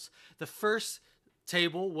The first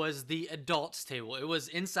table was the adults table. It was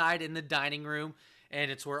inside in the dining room, and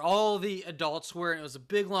it's where all the adults were, and it was a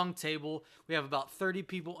big long table. We have about 30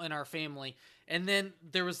 people in our family. And then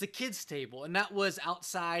there was the kids table, and that was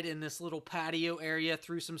outside in this little patio area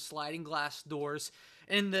through some sliding glass doors.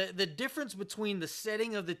 And the difference between the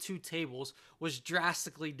setting of the two tables was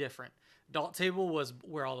drastically different. Adult table was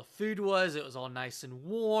where all the food was. It was all nice and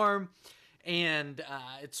warm, and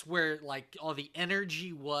it's where like all the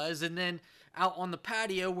energy was. And then out on the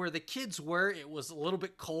patio where the kids were, it was a little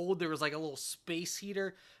bit cold. There was like a little space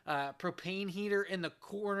heater, propane heater in the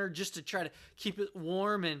corner just to try to keep it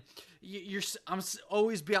warm. And I'm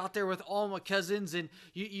always be out there with all my cousins, and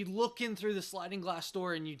you look in through the sliding glass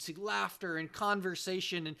door and you'd see laughter and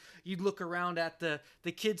conversation, and you'd look around at the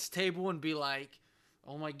kids table and be like,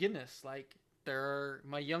 oh my goodness, like there are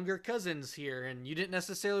my younger cousins here. And you didn't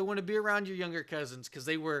necessarily want to be around your younger cousins because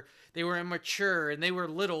they were immature and they were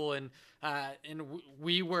little, and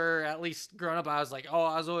we were, at least growing up, I was like, oh,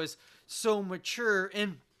 I was always so mature.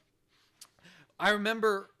 And I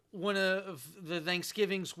remember one of the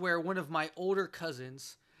Thanksgivings where one of my older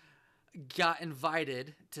cousins got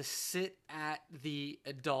invited to sit at the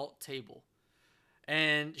adult table,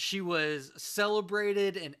 and she was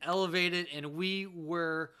celebrated and elevated, and we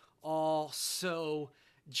were all so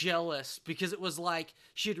jealous because it was like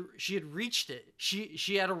she had reached it.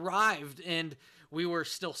 She had arrived, and we were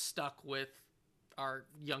still stuck with our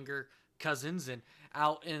younger cousins and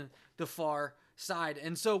out in the far side.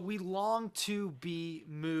 And so we longed to be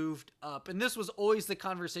moved up. And this was always the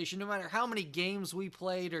conversation, no matter how many games we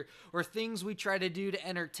played or things we tried to do to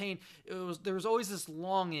entertain. There was always this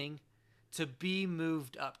longing to be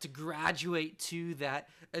moved up, to graduate to that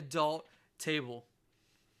adult table.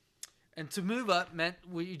 And to move up meant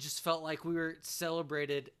we just felt like we were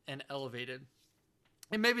celebrated and elevated.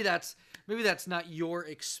 And maybe that's not your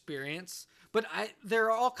experience, but there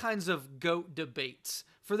are all kinds of GOAT debates.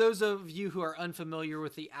 For those of you who are unfamiliar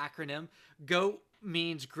with the acronym, GOAT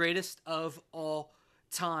means greatest of all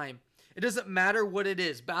time. It doesn't matter what it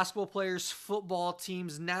is. Basketball players, football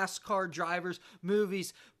teams, NASCAR drivers,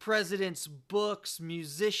 movies, presidents, books,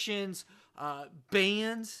 musicians,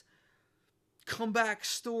 bands, comeback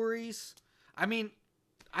stories. I mean,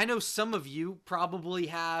 I know some of you probably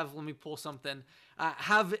have, let me pull something,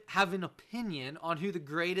 have an opinion on who the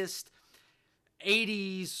greatest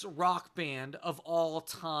 80s rock band of all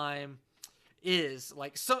time is.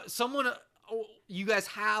 Like, someone, you guys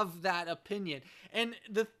have that opinion. And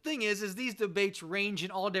the thing is these debates range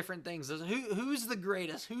in all different things. Who's the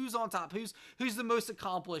greatest? Who's on top? Who's the most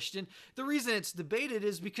accomplished? And the reason it's debated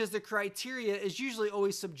is because the criteria is usually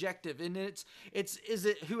always subjective. And is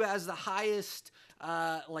it who has the highest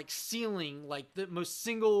like ceiling, like the most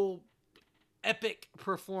single epic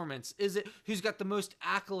performance? Is it who's got the most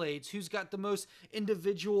accolades? Who's got the most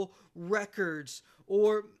individual records?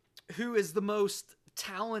 Or who is the most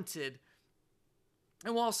talented?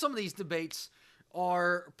 And while some of these debates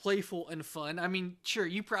are playful and fun, I mean, sure,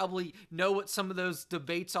 you probably know what some of those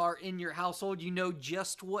debates are in your household. You know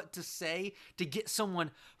just what to say to get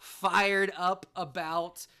someone fired up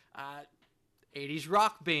about 80s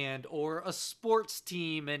rock band or a sports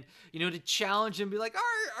team, and to challenge them, be like,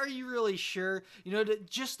 are you really sure?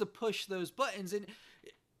 Just to push those buttons. And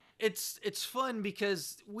it's fun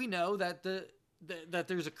because we know that that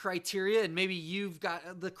there's a criteria, and maybe you've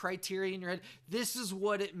got the criteria in your head. This is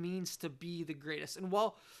what it means to be the greatest. And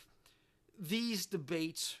while these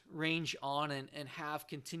debates range on and have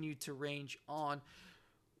continued to range on,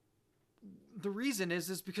 the reason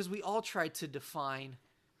is because we all try to define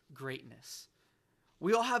greatness.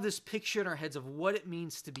 We all have this picture in our heads of what it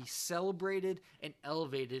means to be celebrated and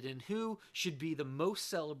elevated, and who should be the most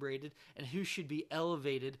celebrated and who should be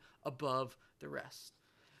elevated above the rest.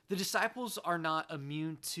 The disciples are not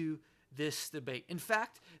immune to this debate. In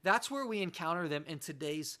fact, that's where we encounter them in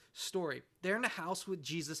today's story. They're in a house with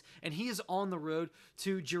Jesus, and he is on the road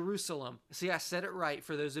to Jerusalem. See, I said it right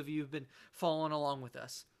for those of you who've been following along with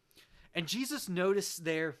us. And Jesus noticed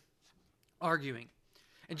their arguing.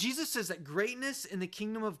 And Jesus says that greatness in the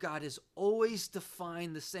kingdom of God is always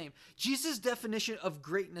defined the same. Jesus' definition of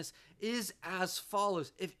greatness is as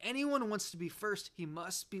follows: if anyone wants to be first, he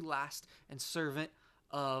must be last and servant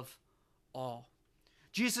of all.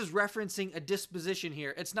 Jesus is referencing a disposition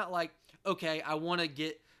here. It's not like, okay, I want to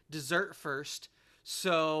get dessert first,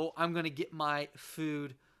 so I'm going to get my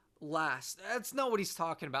food last. That's not what he's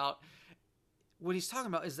talking about. What he's talking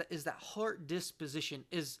about is that heart disposition,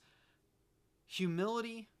 is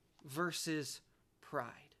humility versus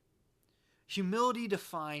pride. Humility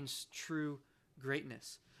defines true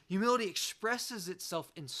greatness. Humility expresses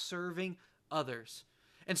itself in serving others.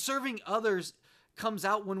 And serving others comes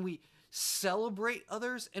out when we celebrate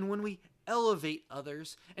others and when we elevate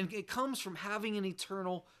others. And it comes from having an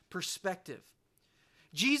eternal perspective.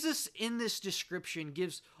 Jesus, in this description,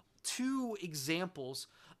 gives two examples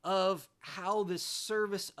of how this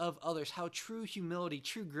service of others, how true humility,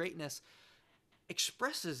 true greatness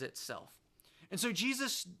expresses itself. And so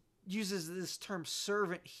Jesus uses this term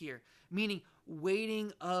servant here, meaning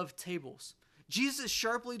waiting of tables. Jesus is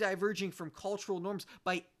sharply diverging from cultural norms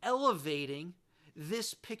by elevating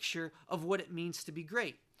this picture of what it means to be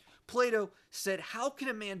great. Plato said, "How can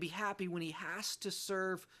a man be happy when he has to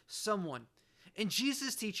serve someone?" In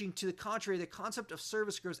Jesus' teaching, to the contrary, the concept of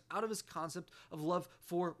service grows out of his concept of love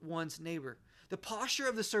for one's neighbor. The posture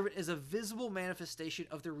of the servant is a visible manifestation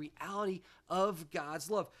of the reality of God's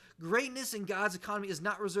love. Greatness in God's economy is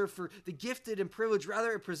not reserved for the gifted and privileged.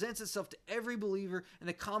 Rather, it presents itself to every believer in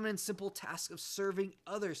the common and simple task of serving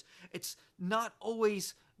others. It's not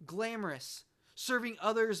always glamorous. Serving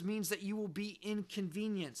others means that you will be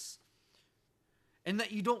inconvenienced, and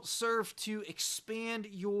that you don't serve to expand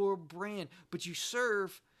your brand, but you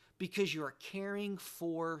serve because you are caring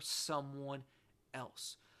for someone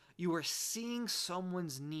else. You are seeing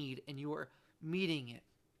someone's need and you are meeting it.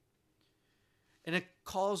 In a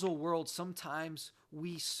causal world, sometimes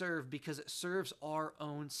we serve because it serves our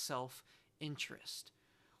own self-interest.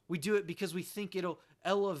 We do it because we think it'll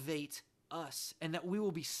elevate us and that we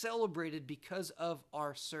will be celebrated because of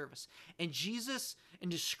our service. And Jesus, in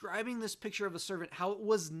describing this picture of a servant, how it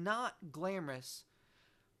was not glamorous,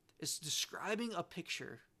 is describing a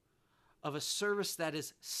picture of a service that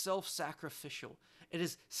is self-sacrificial. It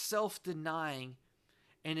is self-denying,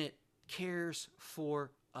 and it cares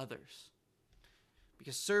for others.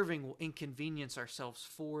 Because serving will inconvenience ourselves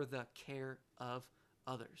for the care of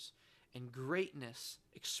others. And greatness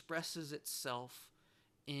expresses itself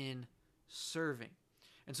in serving.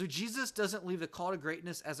 And so Jesus doesn't leave the call to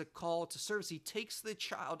greatness as a call to service. He takes the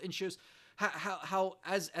child and shows how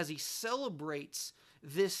as he celebrates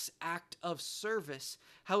this act of service,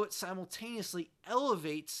 how it simultaneously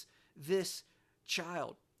elevates this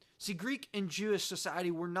child. See, Greek and Jewish society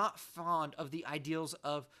were not fond of the ideals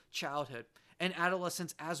of childhood and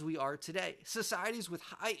adolescence as we are today. Societies with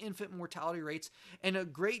high infant mortality rates and a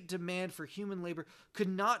great demand for human labor could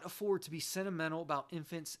not afford to be sentimental about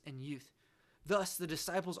infants and youth. Thus, the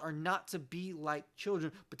disciples are not to be like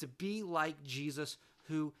children, but to be like Jesus,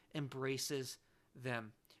 who embraces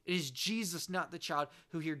them. It is Jesus, not the child,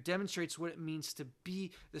 who here demonstrates what it means to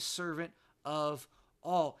be the servant of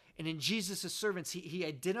all. And in Jesus' servants, he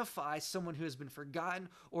identifies someone who has been forgotten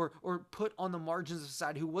or put on the margins of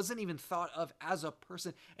society, who wasn't even thought of as a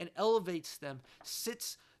person, and elevates them,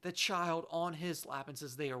 sits the child on his lap and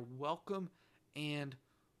says they are welcome and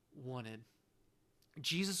wanted.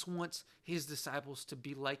 Jesus wants his disciples to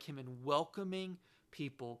be like him in welcoming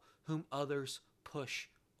people whom others push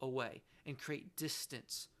away and create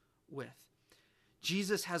distance with.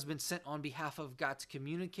 Jesus has been sent on behalf of God to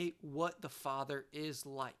communicate what the Father is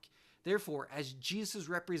like. Therefore, as Jesus'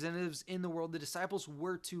 representatives in the world, the disciples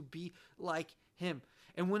were to be like him.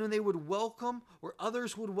 And when they would welcome, or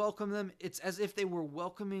others would welcome them, it's as if they were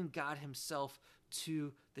welcoming God himself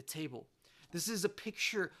to the table. This is a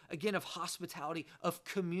picture, again, of hospitality, of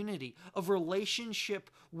community, of relationship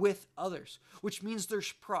with others, which means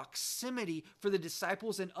there's proximity for the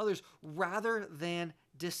disciples and others rather than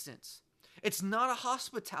distance. It's not a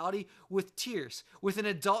hospitality with tiers, with an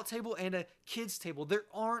adult table and a kids table. There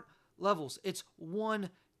aren't levels. It's one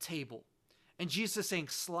table. And Jesus is saying,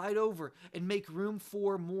 slide over and make room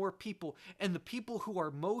for more people. And the people who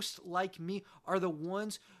are most like me are the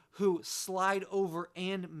ones who slide over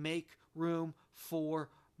and make room for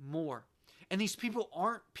more. And these people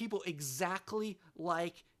aren't people exactly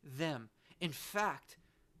like them. In fact,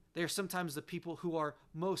 they're sometimes the people who are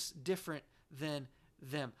most different than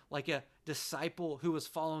them, like a disciple who was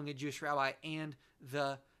following a Jewish rabbi and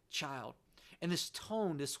the child. And this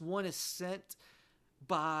tone, this one is sent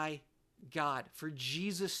by God for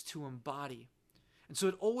Jesus to embody. And so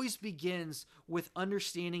it always begins with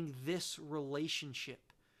understanding this relationship.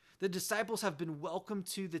 The disciples have been welcomed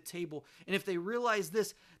to the table. And if they realize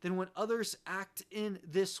this, then when others act in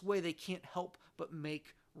this way, they can't help but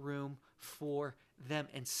make room for them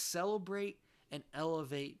and celebrate and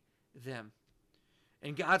elevate them.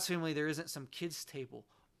 In God's family, there isn't some kids' table.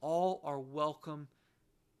 All are welcome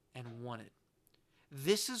and wanted.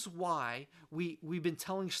 This is why we've been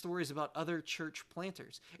telling stories about other church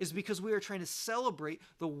planters, is because we are trying to celebrate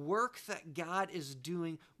the work that God is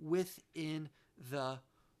doing within the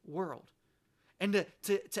world. and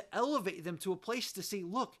to elevate them to a place to see,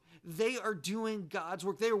 look, they are doing God's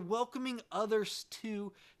work. They are welcoming others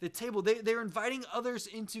to the table. They're inviting others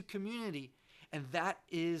into community. And that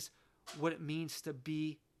is what it means to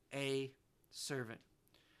be a servant.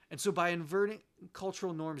 And so by inverting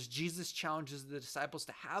cultural norms, Jesus challenges the disciples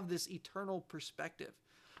to have this eternal perspective.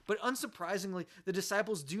 But unsurprisingly, the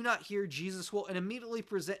disciples do not hear Jesus well and immediately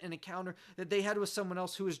present an encounter that they had with someone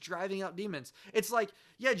else who was driving out demons. It's like,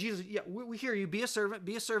 yeah, Jesus, yeah, we hear you, be a servant,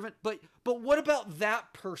 but what about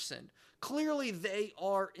that person? Clearly they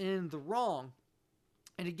are in the wrong.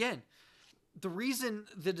 And again, the reason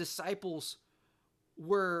the disciples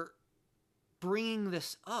were bringing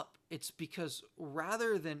this up, it's because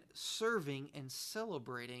rather than serving and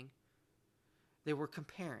celebrating, they were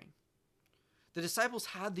comparing. The disciples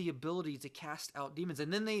had the ability to cast out demons,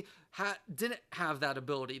 and then they didn't have that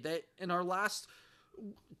ability. That in our last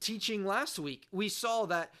teaching last week, we saw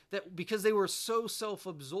that because they were so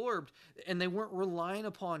self-absorbed and they weren't relying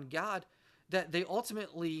upon God, that they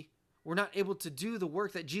ultimately were not able to do the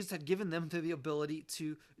work that Jesus had given them the ability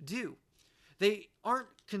to do. They aren't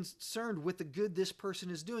concerned with the good this person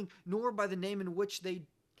is doing, nor by the name in which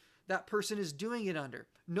that person is doing it under.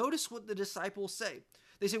 Notice what the disciples say.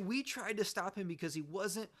 They say, we tried to stop him because he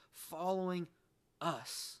wasn't following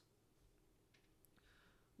us.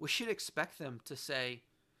 We should expect them to say,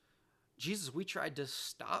 Jesus, we tried to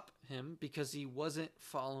stop him because he wasn't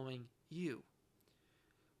following you.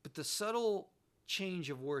 But the subtle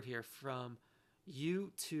change of word here from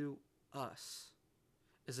you to us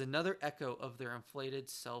is another echo of their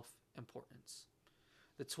inflated self-importance.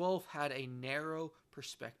 The 12 had a narrow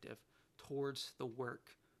perspective towards the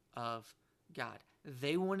work of God.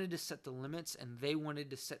 They wanted to set the limits and they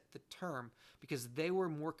wanted to set the term because they were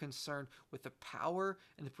more concerned with the power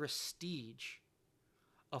and the prestige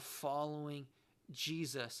of following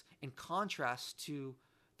Jesus in contrast to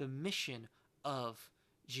the mission of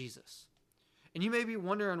Jesus. And you may be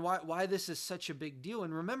wondering why this is such a big deal.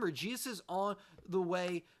 And remember, Jesus is on the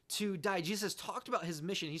way to die. Jesus talked about his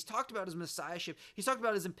mission. He's talked about his messiahship. He's talked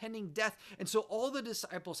about his impending death. And so all the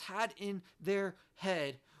disciples had in their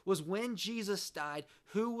head was when Jesus died,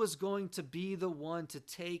 who was going to be the one to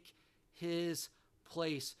take his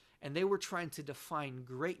place. And they were trying to define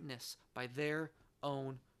greatness by their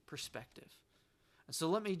own perspective. And so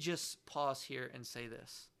let me just pause here and say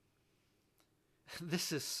this.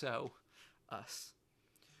 This is so us.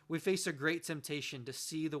 We face a great temptation to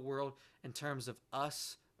see the world in terms of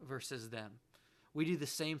us versus them. We do the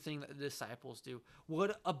same thing that the disciples do.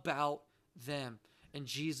 What about them? And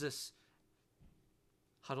Jesus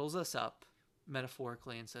huddles us up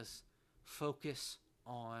metaphorically and says, focus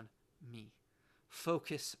on me.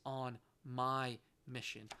 Focus on my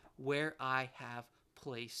mission, where I have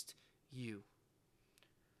placed you.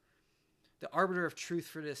 The arbiter of truth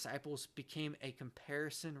for the disciples became a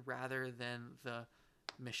comparison rather than the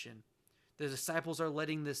mission. The disciples are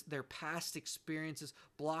letting their past experiences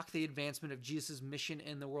block the advancement of Jesus' mission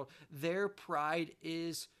in the world. Their pride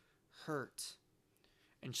is hurt.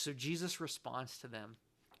 And so Jesus responds to them,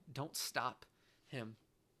 don't stop him.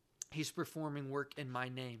 He's performing work in my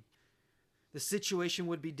name. The situation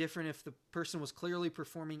would be different if the person was clearly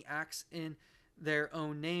performing acts in their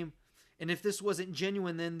own name. And if this wasn't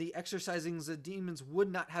genuine, then the exorcising of demons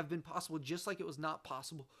would not have been possible, just like it was not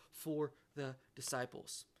possible for the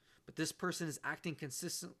disciples. But this person is acting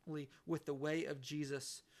consistently with the way of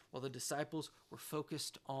Jesus, while the disciples were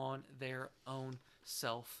focused on their own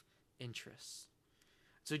self-interests.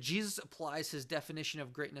 So Jesus applies his definition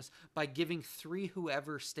of greatness by giving three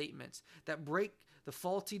whoever statements that break the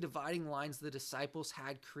faulty dividing lines the disciples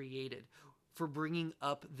had created for bringing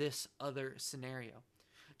up this other scenario.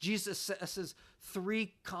 Jesus says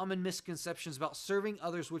three common misconceptions about serving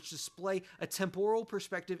others which display a temporal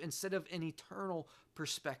perspective instead of an eternal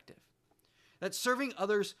perspective. That serving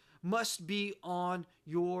others must be on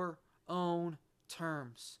your own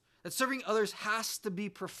terms. That serving others has to be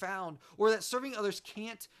profound, or that serving others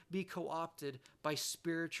can't be co-opted by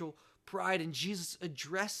spiritual pride. And Jesus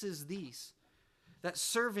addresses these. That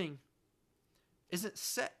serving isn't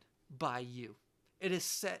set by you. It is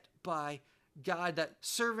set by God, that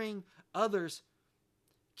serving others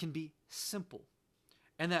can be simple,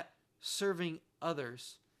 and that serving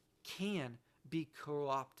others can be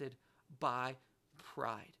co-opted by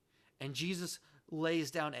pride. And Jesus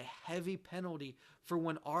lays down a heavy penalty for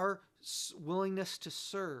when our willingness to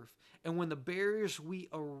serve and when the barriers we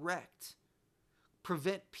erect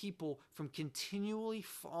prevent people from continually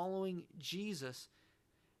following Jesus.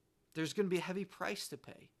 There's going to be a heavy price to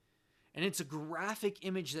pay. And it's a graphic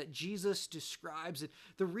image that Jesus describes. It.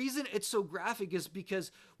 The reason it's so graphic is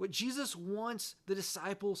because what Jesus wants the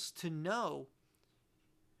disciples to know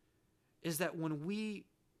is that when we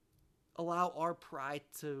allow our pride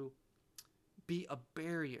to be a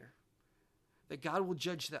barrier, that God will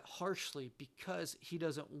judge that harshly because he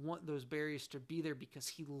doesn't want those barriers to be there, because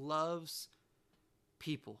he loves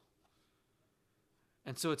people.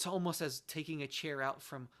 And so it's almost as taking a chair out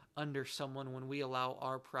from under someone when we allow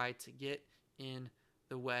our pride to get in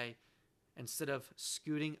the way instead of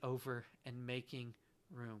scooting over and making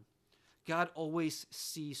room. God always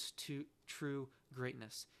sees to true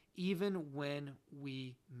greatness, even when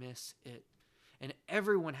we miss it. And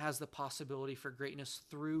everyone has the possibility for greatness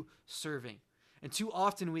through serving. And too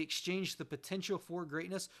often we exchange the potential for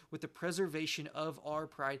greatness with the preservation of our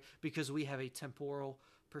pride because we have a temporal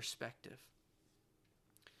perspective.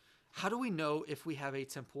 How do we know if we have a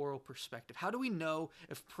temporal perspective? How do we know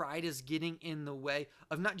if pride is getting in the way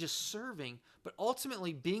of not just serving, but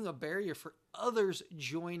ultimately being a barrier for others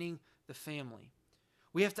joining the family?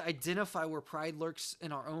 We have to identify where pride lurks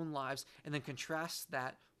in our own lives and then contrast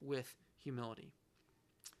that with humility.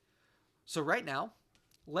 So right now,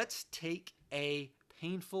 let's take a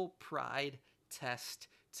painful pride test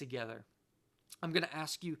together. I'm going to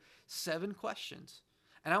ask you 7 questions,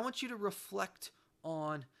 and I want you to reflect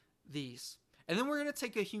on these. And then we're going to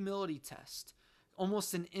take a humility test,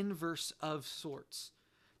 almost an inverse of sorts,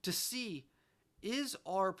 to see, is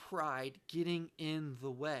our pride getting in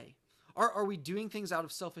the way? Are we doing things out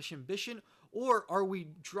of selfish ambition, or are we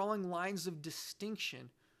drawing lines of distinction?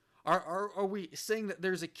 Are we saying that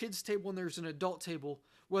there's a kid's table and there's an adult table,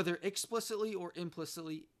 whether explicitly or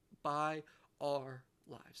implicitly, by our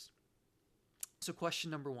lives? So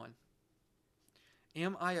question number 1,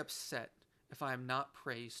 am I upset if I am not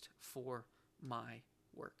praised for my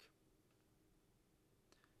work?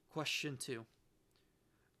 Question 2,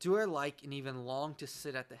 do I like and even long to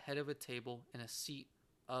sit at the head of a table in a seat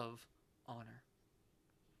of honor?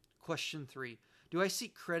 Question 3, do I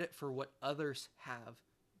seek credit for what others have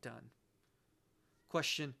done?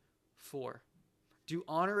 Question 4, do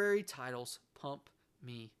honorary titles pump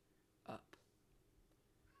me up?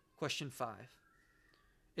 Question 5,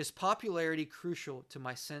 is popularity crucial to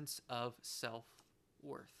my sense of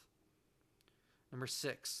self-worth? Number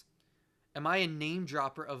 6, am I a name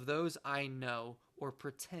dropper of those I know or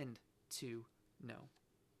pretend to know?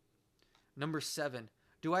 Number 7,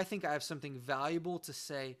 do I think I have something valuable to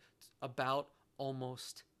say about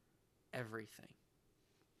almost everything?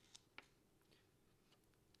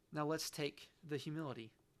 Now let's take the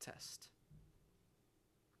humility test.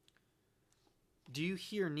 Do you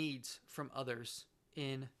hear needs from others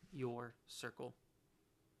in your circle?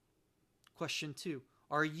 Question 2,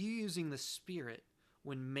 are you using the Spirit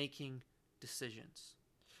when making decisions?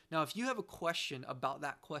 Now, if you have a question about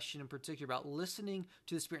that question in particular, about listening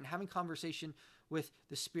to the Spirit and having conversation with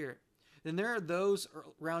the Spirit, then there are those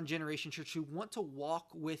around Generation Church who want to walk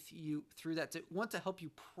with you through that, to want to help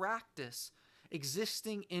you practice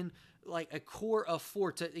existing in like a core of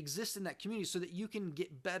 4, to exist in that community so that you can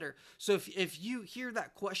get better. So if you hear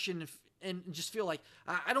that question and just feel like,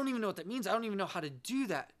 I don't even know what that means, I don't even know how to do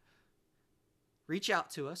that, reach out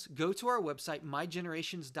to us. Go to our website,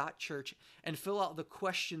 mygenerations.church, and fill out the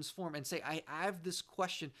questions form and say, I have this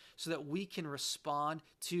question, so that we can respond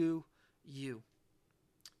to you.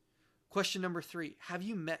 Question number 3, have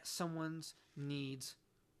you met someone's needs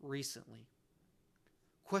recently?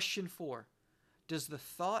 Question 4, does the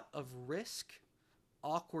thought of risk,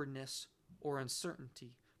 awkwardness, or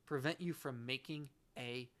uncertainty prevent you from making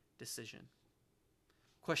a decision?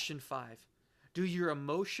 Question 5, do your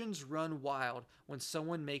emotions run wild when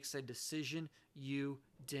someone makes a decision you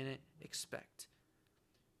didn't expect?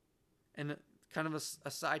 And kind of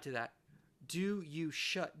aside to that, do you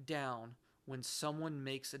shut down when someone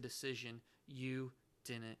makes a decision you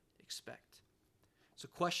didn't expect? So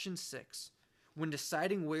question 6, when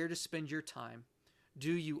deciding where to spend your time,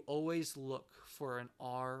 do you always look for an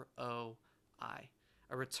ROI,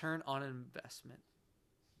 a return on investment?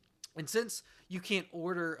 And since you can't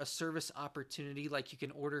order a service opportunity like you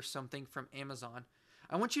can order something from Amazon,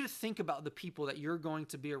 I want you to think about the people that you're going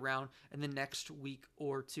to be around in the next week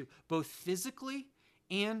or 2, both physically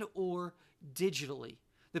and or digitally,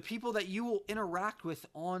 the people that you will interact with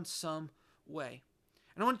on some way.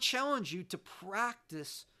 And I want to challenge you to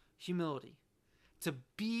practice humility, to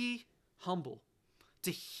be humble,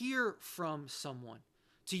 to hear from someone,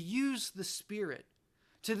 to use the Spirit,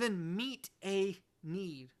 to then meet a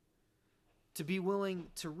need, to be willing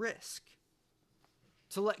to risk,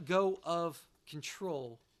 to let go of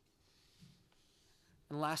control,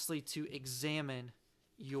 and lastly, to examine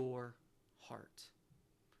your heart.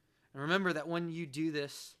 And remember that when you do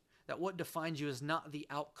this, that what defines you is not the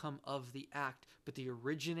outcome of the act, but the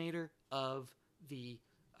originator of the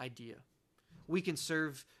idea. We can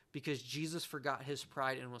serve because Jesus forgot his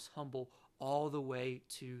pride and was humble all the way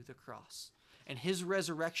to the cross. And his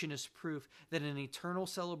resurrection is proof that an eternal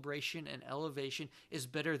celebration and elevation is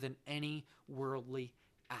better than any worldly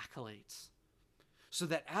accolades. So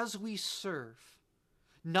that as we serve,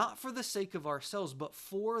 not for the sake of ourselves, but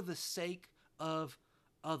for the sake of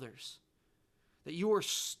others, that you are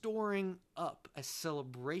storing up a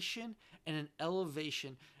celebration and an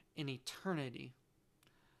elevation in eternity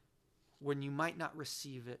when you might not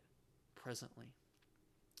receive it presently.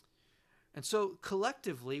 And so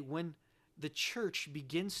collectively, when the church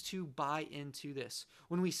begins to buy into this,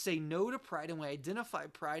 when we say no to pride and we identify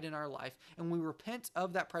pride in our life and we repent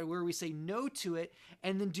of that pride, where we say no to it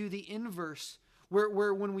and then do the inverse,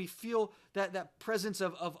 where when we feel that presence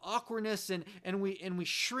of awkwardness and we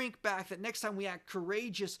shrink back, that next time we act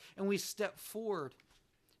courageous and we step forward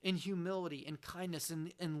in humility and kindness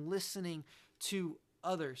and listening to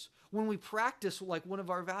others. When we practice like one of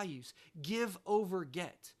our values, give over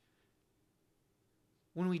get.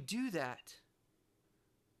 When we do that,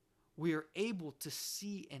 we are able to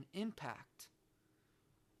see an impact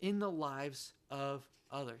in the lives of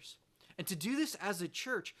others. And to do this as a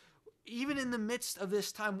church, even in the midst of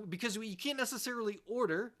this time, because you can't necessarily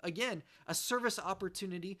order, again, a service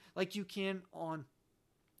opportunity like you can on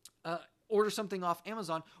order something off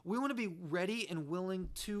Amazon. We want to be ready and willing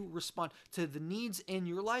to respond to the needs in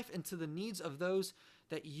your life and to the needs of those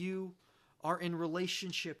that you are in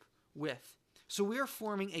relationship with. So we are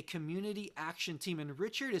forming a community action team, and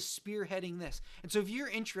Richard is spearheading this. And so if you're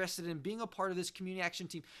interested in being a part of this community action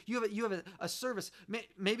team, you have a service.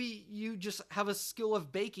 Maybe you just have a skill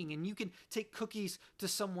of baking and you can take cookies to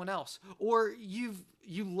someone else. Or you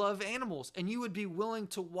love animals and you would be willing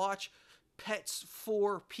to watch pets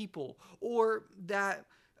for people. Or that,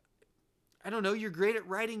 I don't know, you're great at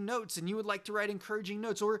writing notes and you would like to write encouraging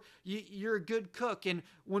notes, or you're a good cook. And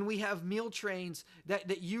when we have meal trains,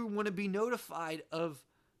 that you want to be notified of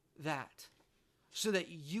that so that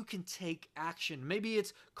you can take action. Maybe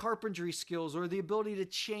it's carpentry skills or the ability to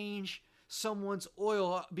change someone's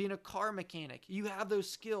oil, being a car mechanic. You have those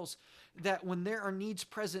skills that when there are needs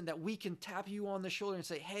present, that we can tap you on the shoulder and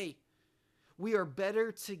say, hey, we are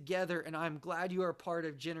better together, and I'm glad you are a part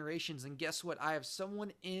of Generations. And guess what? I have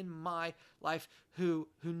someone in my life who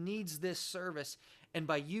needs this service. And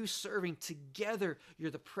by you serving together,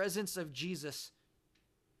 you're the presence of Jesus,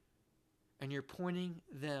 and you're pointing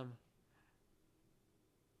them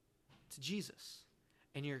to Jesus.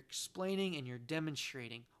 And you're explaining and you're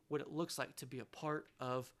demonstrating what it looks like to be a part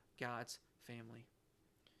of God's family.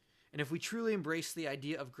 And if we truly embrace the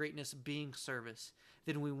idea of greatness being service,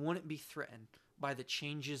 then we wouldn't be threatened by the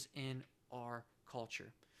changes in our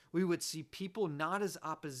culture. We would see people not as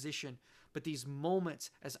opposition, but these moments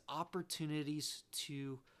as opportunities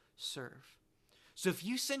to serve. So if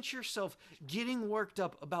you sense yourself getting worked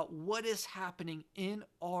up about what is happening in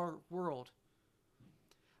our world,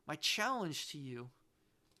 my challenge to you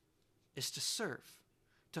is to serve,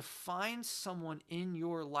 to find someone in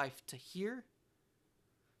your life to hear,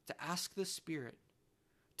 to ask the Spirit,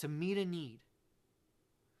 to meet a need,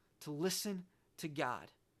 to listen to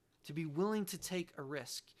God, to be willing to take a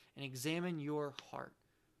risk and examine your heart.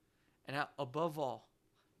 And above all,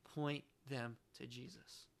 point them to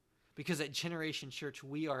Jesus. Because at Generation Church,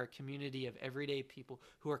 we are a community of everyday people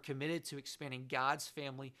who are committed to expanding God's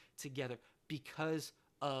family together because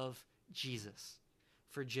of Jesus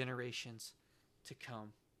for generations to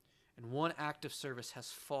come. And one act of service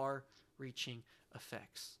has far-reaching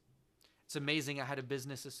effects. It's amazing. I had a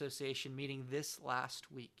business association meeting this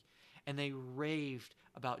last week, and they raved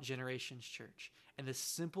about Generations Church and the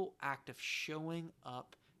simple act of showing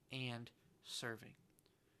up and serving.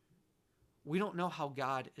 We don't know how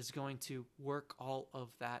God is going to work all of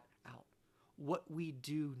that out. What we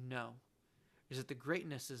do know is that the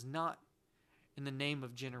greatness is not in the name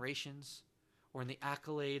of Generations or in the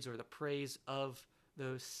accolades or the praise of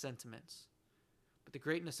those sentiments, but the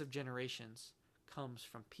greatness of Generations comes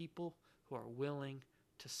from people who are willing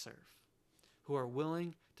to serve, who are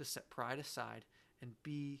willing to set pride aside and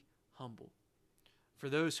be humble. For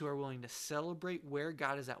those who are willing to celebrate where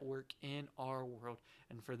God is at work in our world,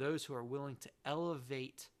 and for those who are willing to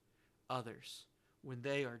elevate others when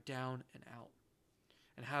they are down and out,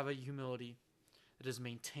 and have a humility that is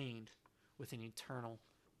maintained with an eternal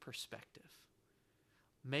perspective.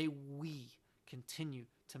 May we continue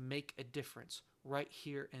to make a difference right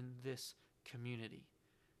here in this community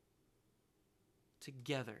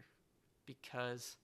together because